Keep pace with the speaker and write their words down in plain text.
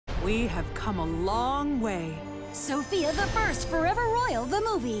We have come a long way. Sofia the First, Forever Royal, the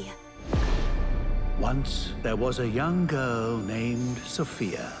movie. Once, there was a young girl named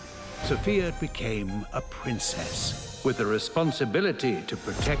Sofia. Sofia became a princess with the responsibility to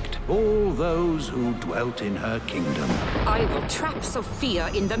protect all those who dwelt in her kingdom. I will trap Sofia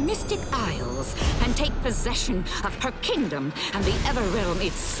in the Mystic Isles and take possession of her kingdom and the Everrealm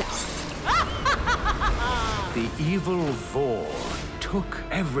itself. The evil Vor took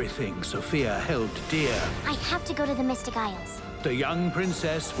everything Sofia held dear. I have to go to the Mystic Isles. The young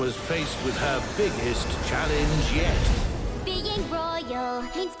princess was faced with her biggest challenge yet. Being royal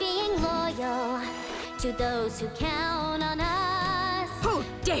means being loyal to those who count on us. Who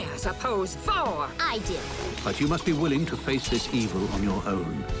dares oppose Vor? I do. But you must be willing to face this evil on your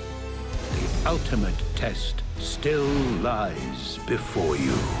own. The ultimate test still lies before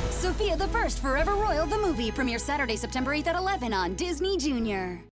you. Sofia the First, Forever Royal, the movie. Premieres Saturday, September 8th at 11 on Disney Junior.